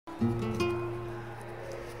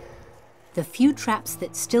The few traps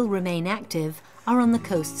that still remain active are on the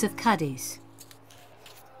coasts of Cadiz.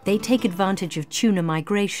 They take advantage of tuna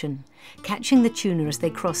migration, catching the tuna as they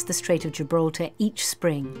cross the Strait of Gibraltar each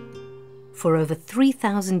spring. For over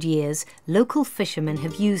 3,000 years, local fishermen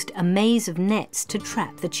have used a maze of nets to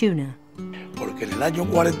trap the tuna. Porque en el año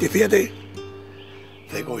 47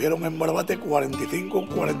 se cogieron en barbate 45 o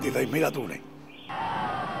 46.000 atunes.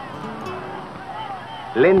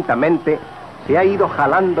 Lentamente se ha ido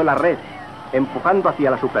jalando la red, empujando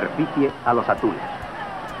hacia la superficie a los atunes.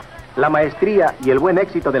 La maestría y el buen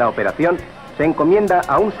éxito de la operación se encomienda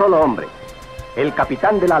a un solo hombre, el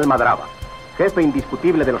capitán de la almadraba, jefe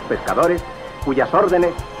indiscutible de los pescadores, cuyas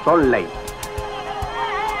órdenes son ley.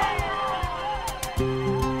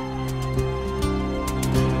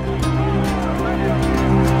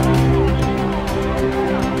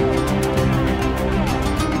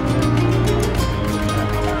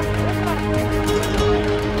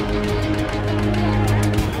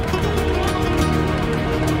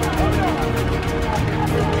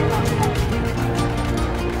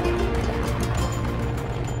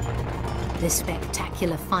 This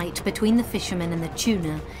spectacular fight between the fishermen and the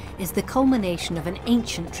tuna is the culmination of an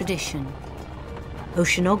ancient tradition.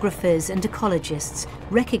 Oceanographers and ecologists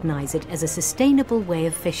recognize it as a sustainable way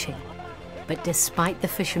of fishing. But despite the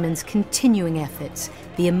fishermen's continuing efforts,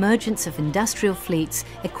 the emergence of industrial fleets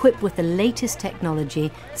equipped with the latest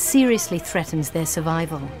technology seriously threatens their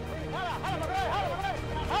survival.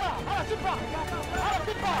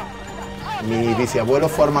 Mi bisabuelo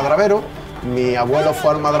fue almadravero, mi abuelo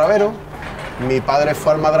fue almadravero, mi padre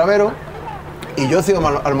fue almadravero y yo he sido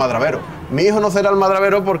almadravero. Mi hijo no será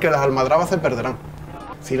almadravero porque las almadrabas se perderán.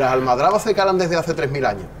 Si las almadrabas se calan desde hace 3.000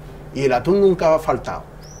 años y el atún nunca ha faltado,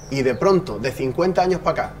 y de pronto, de 50 años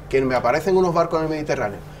para acá, que me aparecen unos barcos en el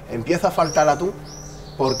Mediterráneo, empieza a faltar el atún,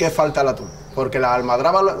 ¿por qué falta el atún? ¿Porque la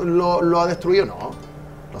almadraba lo ha destruido? No,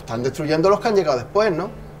 lo están destruyendo los que han llegado después,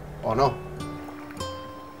 ¿no? ¿O no?